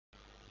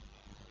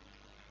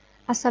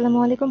আসসালামু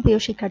আলাইকুম প্রিয়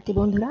শিক্ষার্থী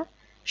বন্ধুরা,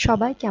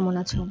 সবাই কেমন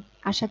আছো?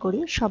 আশা করি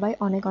সবাই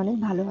অনেক অনেক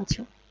ভালো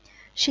আছো।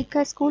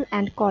 শিক্ষা স্কুল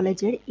অ্যান্ড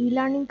কলেজের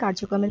ই-লার্নিং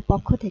কার্যক্রমের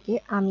পক্ষ থেকে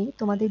আমি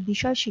তোমাদের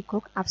বিষয়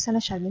শিক্ষক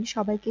আফসানা শারমিন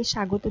সবাইকে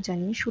স্বাগত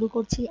জানিয়ে শুরু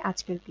করছি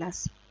আজকের ক্লাস।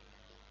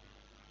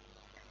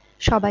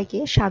 সবাইকে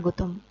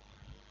স্বাগতম।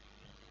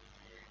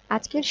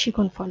 আজকের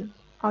শিক্ষণফল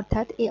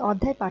অর্থাৎ এই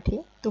অধ্যায় পাঠে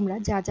তোমরা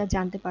যা যা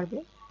জানতে পারবে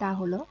তা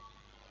হলো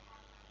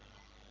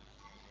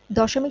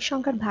দশমিক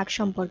সংখ্যার ভাগ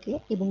সম্পর্কে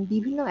এবং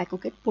বিভিন্ন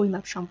এককের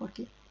পরিমাপ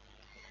সম্পর্কে।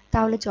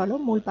 তাহলে চলো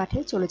মূল পাঠে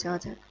চলে যাওয়া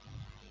যাক।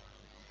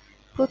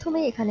 প্রথমে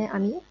এখানে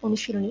আমি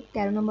অনুশীলনীর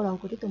 13 নম্বর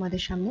অঙ্কটি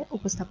তোমাদের সামনে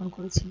উপস্থাপন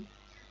করেছি।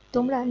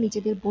 তোমরা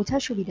নিজেদের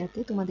বোঝার সুবিধার্থে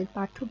তোমাদের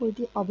পাঠ্য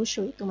বইটি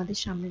অবশ্যই তোমাদের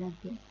সামনে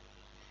রাখবে,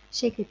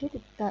 সেক্ষেত্রে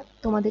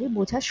তোমাদেরই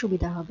বোঝার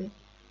সুবিধা হবে।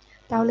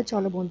 তাহলে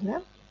চলো বন্ধুরা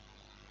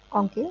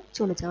অঙ্কে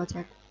চলে যাওয়া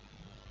যাক।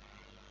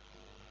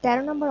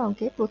 13 নম্বর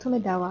অঙ্কে প্রথমে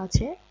দেওয়া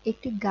আছে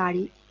একটি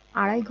গাড়ি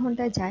 2.5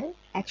 ঘন্টায় যায়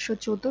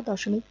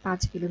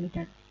 114.5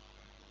 কিলোমিটার।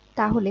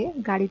 তাহলে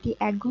গাড়িটি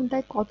 1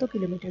 ঘন্টায় কত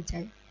কিলোমিটার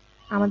যায়?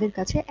 আমাদের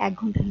কাছে 1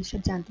 ঘন্টার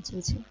হিসাব জানতে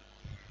চেয়েছে।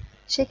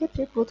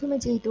 সেক্ষেত্রে প্রথমে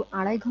যেহেতু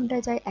 2.5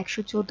 ঘন্টায় যায়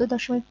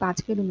 114.5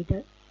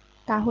 কিলোমিটার,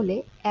 তাহলে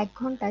 1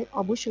 ঘন্টায়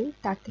অবশ্যই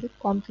তার থেকে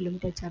কম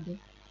কিলোমিটার যাবে।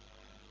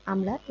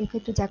 আমরা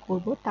এক্ষেত্রে যা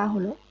করব তা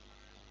হলো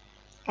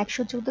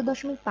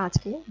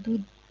 114.5কে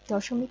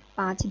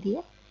 2.5 দিয়ে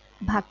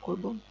ভাগ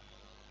করব,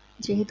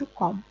 যেহেতু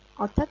কম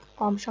অর্থাৎ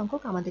কম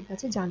সংখ্যক আমাদের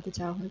কাছে জানতে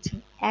চাওয়া হয়েছে।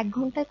 1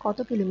 ঘন্টায় কত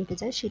কিলোমিটার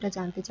যায় সেটা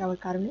জানতে চাওয়ার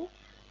কারণে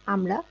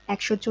আমরা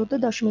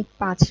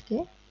 114.5কে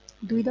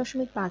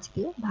 2.5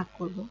 দিয়ে ভাগ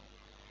করব।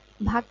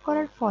 ভাগ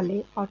করার ফলে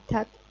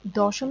অর্থাৎ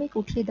দশমিক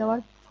উঠিয়ে দেওয়ার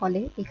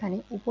ফলে এখানে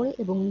উপরে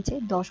এবং নিচে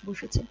 10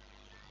 বসেছে।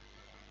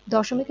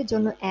 দশমিকের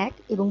জন্য 1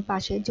 এবং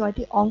পাশে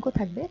জয়টি অঙ্ক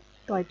থাকবে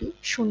তয়টি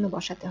শূন্য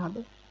বসাতে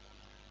হবে।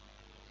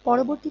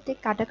 পরবর্তীতে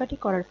কাটাকাটি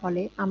করার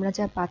ফলে আমরা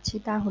যা পাচ্ছি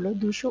তা হলো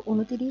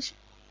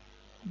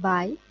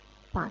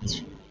 229/5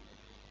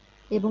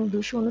 এবং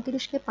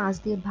 229কে 5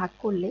 দিয়ে ভাগ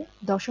করলে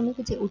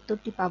দশমিকে যে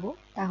উত্তরটি পাবো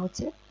তা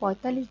হচ্ছে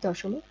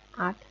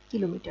 45.8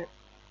 কিলোমিটার।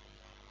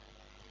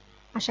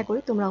 আশা করি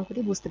তোমরা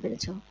অঙ্কটি বুঝতে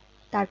পেরেছ।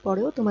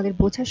 তারপরেও তোমাদের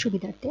বোঝার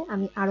সুবিধার্থে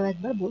আমি আরও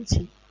একবার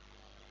বলছি।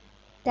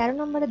 13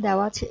 নম্বরে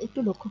দেওয়া আছে, একটু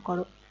লক্ষ্য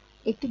করো,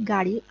 একটি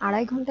গাড়ি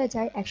 2.5 ঘন্টায়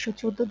যায়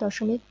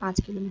 114.5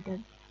 কিলোমিটার।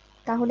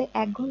 তাহলে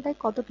 1 ঘন্টায়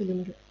কত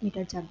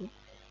কিলোমিটার যাবে?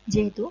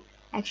 যেহেতু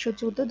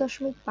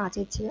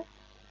 114.5-এর চেয়ে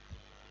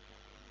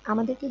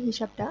আমাদেরকে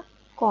হিসাবটা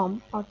কম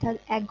অর্থাৎ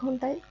 1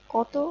 ঘন্টায়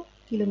কত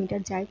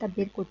কিলোমিটার যায় তা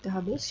বের করতে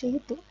হবে,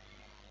 সেহেতু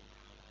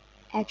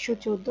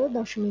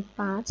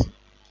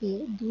 114.5কে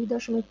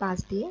 2.5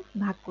 দিয়ে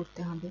ভাগ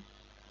করতে হবে।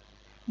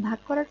 ভাগ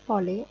করার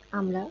ফলে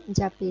আমরা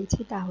যা পেয়েছি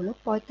তা হলো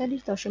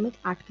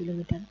 45.8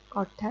 কিলোমিটার,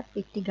 অর্থাৎ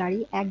একটি গাড়ি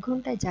 1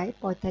 ঘন্টায় যায়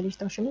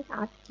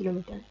 45.8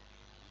 কিলোমিটার।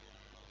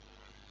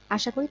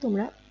 আশা করি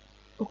তোমরা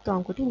উক্ত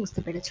অঙ্কটি বুঝতে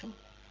পেরেছ।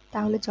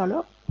 তাহলে চলো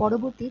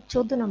পরবর্তী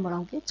 14 নম্বর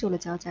অঙ্কে চলে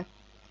যাওয়া যাক।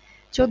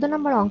 14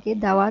 নম্বর অঙ্কে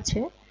দেওয়া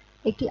আছে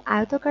একটি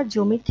আয়তাকার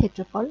জমির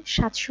ক্ষেত্রফল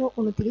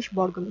 729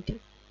 বর্গমিটার।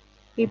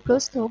 এর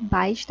প্রস্থ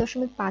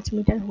 22.5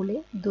 মিটার হলে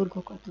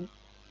দৈর্ঘ্য কত?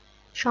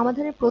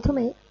 সমাধানের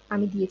প্রথমে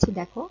আমি দিয়েছি,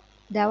 দেখো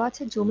দেওয়া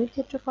আছে জমির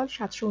ক্ষেত্রফল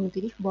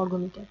 729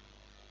 বর্গমিটার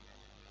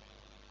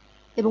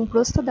এবং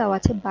প্রস্থ দেওয়া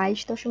আছে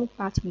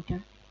 22.5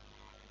 মিটার।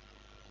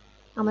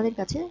 আমাদের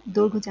কাছে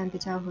দৈর্ঘ্য জানতে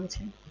চাওয়া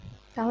হয়েছে।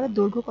 তাহলে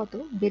দৈর্ঘ্য কত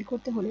বের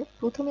করতে হলে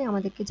প্রথমে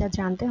আমাদেরকে যা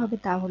জানতে হবে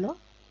তা হলো,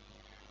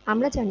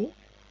 আমরা জানি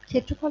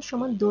ক্ষেত্রফল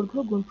সমান দৈর্ঘ্য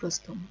গুণ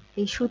প্রস্থ।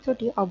 এই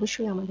সূত্রটি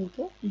অবশ্যই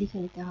আমাদেরকে লিখে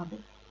নিতে হবে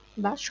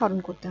বা স্মরণ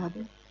করতে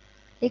হবে।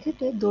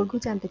 এক্ষেত্রে দৈর্ঘ্য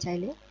জানতে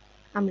চাইলে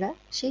আমরা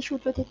সেই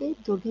সূত্র থেকে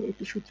দৈর্ঘ্যের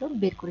একটি সূত্র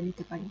বের করে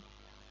নিতে পারি।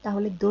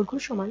 তাহলে দৈর্ঘ্য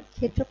সমান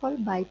ক্ষেত্রফল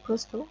বাই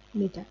প্রস্থ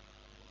মিটার,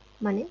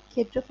 মানে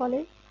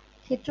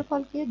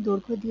ক্ষেত্রফলকে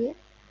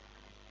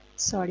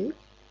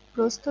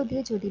প্রস্থ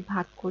দিয়ে যদি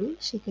ভাগ করি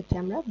সেক্ষেত্রে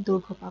আমরা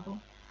দৈর্ঘ্য পাবো,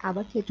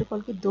 আবার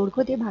ক্ষেত্রফলকে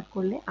দৈর্ঘ্য দিয়ে ভাগ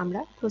করলে আমরা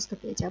প্রস্থ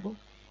পেয়ে যাব।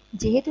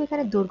 যেহেতু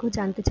এখানে দৈর্ঘ্য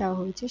জানতে চাওয়া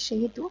হয়েছে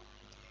সেহেতু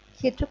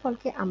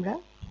ক্ষেত্রফলকে আমরা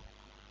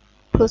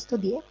প্রস্থ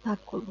দিয়ে ভাগ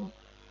করব।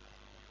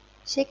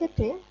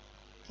 সেক্ষেত্রে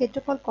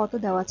ক্ষেত্রফল কত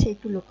দেওয়া আছে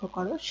একটু লক্ষ্য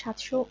করো,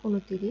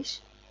 729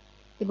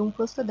 এবং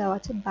প্রস্থ দেওয়া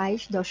আছে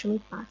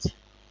 22.5।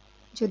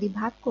 যদি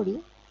ভাগ করি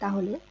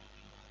তাহলে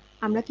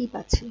আমরা কি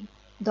পাচ্ছি?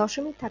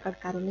 দশমিক থাকার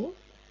কারণে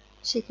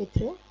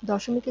সেক্ষেত্রে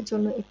দশমিকের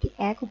জন্য একটি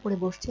 1 উপরে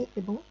বসছে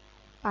এবং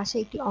পাশে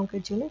একটি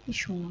অঙ্কের জন্য একটি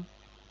শূন্য।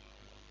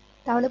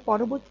 তাহলে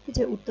পরবর্তীতে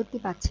যে উত্তরটি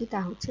পাচ্ছি তা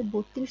হচ্ছে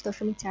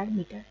 32.4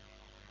 মিটার।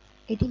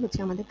 এটি হচ্ছে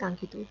আমাদের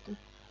কাঙ্ক্ষিত উত্তর।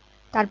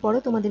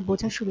 তারপরেও তোমাদের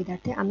বোঝার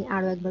সুবিধার্থে আমি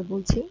আরও একবার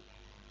বলছি,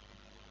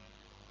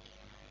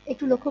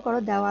 একটু লক্ষ্য করো,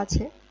 দেওয়া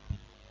আছে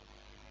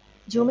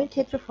জমির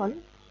ক্ষেত্রফল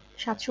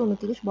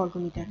 729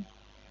 বর্গমিটার,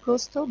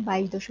 প্রস্থ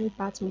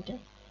 22.5 মিটার।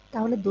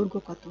 তাহলে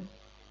দৈর্ঘ্য কত?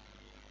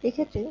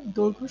 এক্ষেত্রে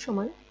দৈর্ঘ্য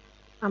সমান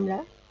আমরা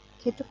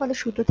ক্ষেত্রফলের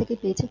সূত্র থেকে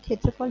পেয়েছি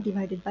ক্ষেত্রফল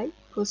ডিভাইডেড বাই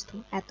প্রস্থ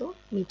এত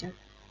মিটার।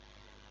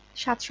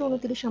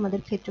 729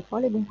 আমাদের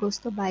ক্ষেত্রফল এবং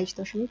প্রস্থ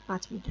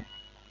 22.5 মিটার।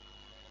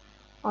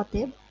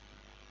 অতএব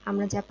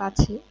আমরা যা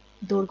পাচ্ছি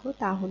দৈর্ঘ্য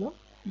তা হলো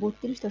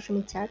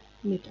 32.4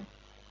 মিটার।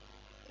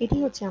 এটি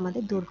হচ্ছে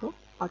আমাদের দৈর্ঘ্য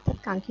অর্থাৎ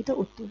কাঙ্ক্ষিত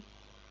উত্তর।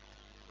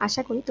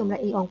 আশা করি তোমরা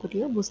এই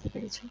অঙ্কটিও বুঝতে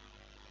পেরেছো।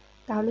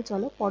 তাহলে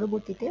চলো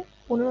পরবর্তীতে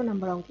 15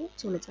 নম্বর অঙ্কে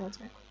চলে যাওয়া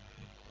যাক।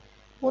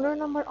 15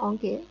 নম্বর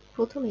অঙ্কে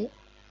প্রথমে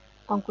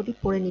অঙ্কটি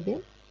পড়ে নিবে।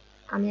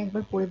 আমি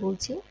একবার পড়ে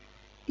বলছি।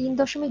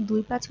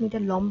 3.25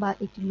 মিটার লম্বা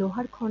একটি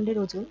লোহার খণ্ডের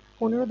ওজন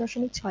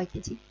 15.6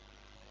 কেজি।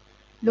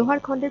 লোহার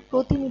খণ্ডের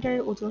প্রতি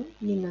মিটারের ওজন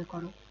নির্ণয়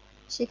করো।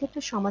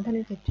 সেক্ষেত্রে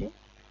সমাধানের ক্ষেত্রে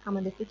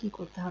আমাদেরকে কি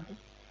করতে হবে?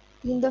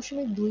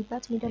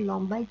 3.25 মিটার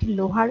লম্বা একটি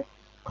লোহার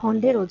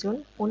খণ্ডের ওজন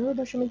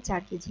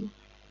 15.4 কেজি,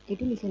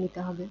 এটি লিখে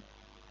নিতে হবে।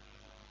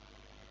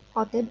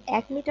 অতএব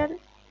 1 মিটার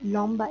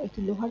লম্বা একটি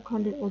লোহার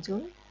খণ্ডের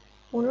ওজন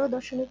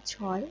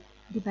 15.6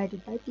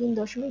 ডিভাইডেড বাই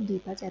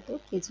 3.25 এত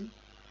কেজি।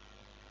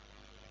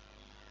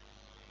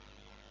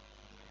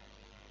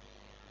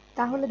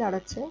 তাহলে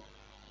দাঁড়াচ্ছে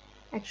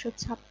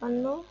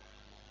 156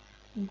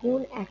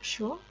 গুণ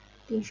 100,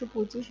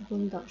 325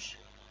 গুণ 10।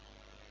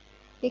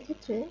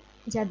 এক্ষেত্রে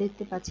যা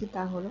দেখতে পাচ্ছি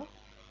তা হলো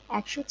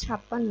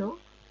 156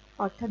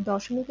 অর্থাৎ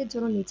দশমিকের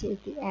জন্য নিচে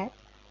একটি 1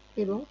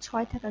 এবং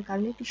 6 থাকার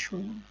কারণে একটি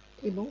 0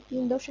 এবং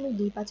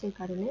 3.25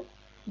 কারণে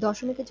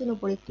দশমিকের জন্য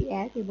উপরে একটি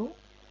 1 এবং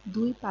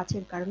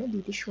 2.5 কারণে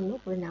দুইটি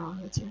 0 করে নেওয়া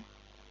হয়েছে।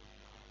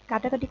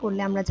 কাটাকাটি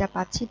করলে আমরা যা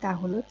পাচ্ছি তা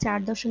হলো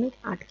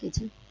 4.8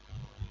 কেজি।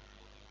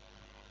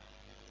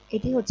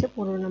 এটি হচ্ছে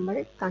 15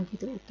 নম্বরের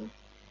কাঙ্ক্ষিত উত্তর।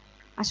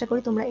 আশা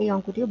করি তোমরা এই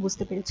অঙ্কটিও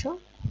বুঝতে পেরেছো।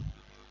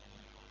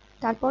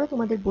 তারপরে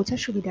তোমাদের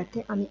বোঝার সুবিধার্থে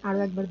আমি আরও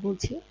একবার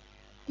বলছি।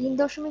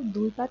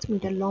 3.25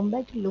 মিটার লম্বা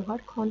একটি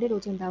লোহার খণ্ডের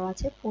ওজন দেওয়া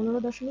আছে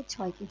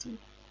 15.6 কেজি।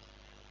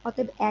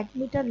 অতএব 1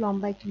 মিটার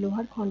লম্বা একটি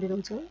লোহার খণ্ডের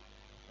ওজন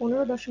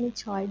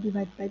 15.6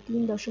 ডিভাইড বাই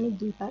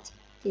 3.25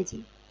 কেজি।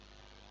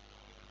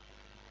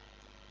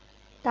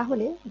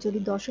 তাহলে যদি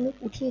দশমিক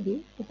উঠিয়ে দিই,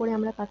 উপরে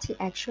আমরা পাচ্ছি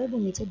 100 এবং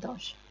নিচে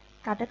 10।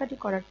 কাটাকাটি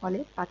করার ফলে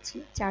পাচ্ছি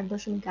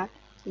 4.8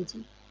 কেজি।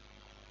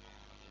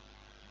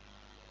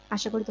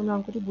 আশা করি তোমরা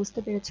অঙ্কটি বুঝতে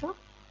পেরেছো।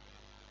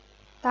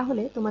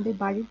 তাহলে তোমাদের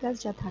বাড়ির কাজ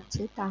যা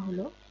থাকছে তা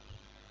হলো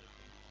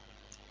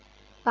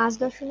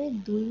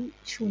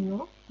 5.20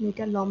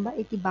 মিটার লম্বা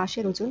একটি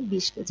বাঁশের ওজন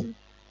 20 কেজি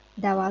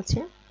দেওয়া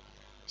আছে।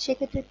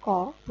 সেক্ষেত্রে ক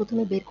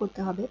প্রথমে বের করতে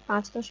হবে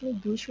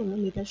 5.20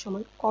 মিটার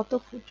সমান কত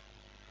ফুট,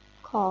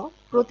 খ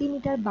প্রতি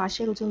মিটার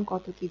বাঁশের ওজন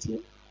কত কেজি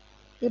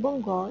এবং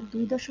গ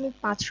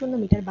 2.50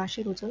 মিটার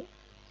বাঁশের ওজন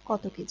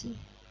কত কেজি।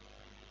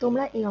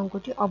 তোমরা এই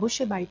অঙ্কটি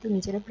অবশ্যই বাড়িতে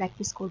নিজেরা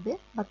প্র্যাকটিস করবে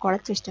বা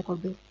করার চেষ্টা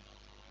করবে।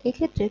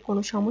 এক্ষেত্রে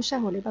কোনো সমস্যা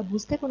হলে বা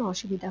বুঝতে কোনো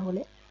অসুবিধা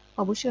হলে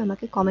অবশ্যই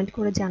আমাকে কমেন্ট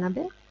করে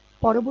জানাবে।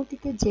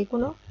 পরবর্তীতে যে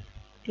কোনো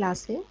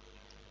ক্লাসে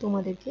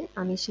তোমাদেরকে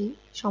আমি সেই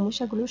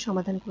সমস্যাগুলোর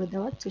সমাধান করে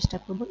দেওয়ার চেষ্টা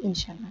করব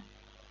ইনশাআল্লাহ।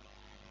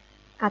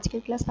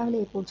 আজকের ক্লাস তাহলে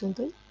এ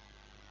পর্যন্তই।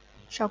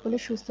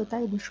 সকলের সুস্থতা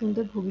এবং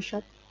সুন্দর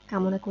ভবিষ্যৎ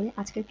কামনা করে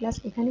আজকের ক্লাস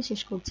এখানে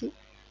শেষ করছি।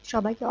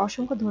 সবাইকে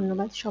অসংখ্য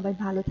ধন্যবাদ। সবাই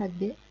ভালো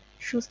থাকবে,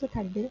 সুস্থ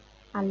থাকবে।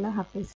 আল্লাহ হাফেজ।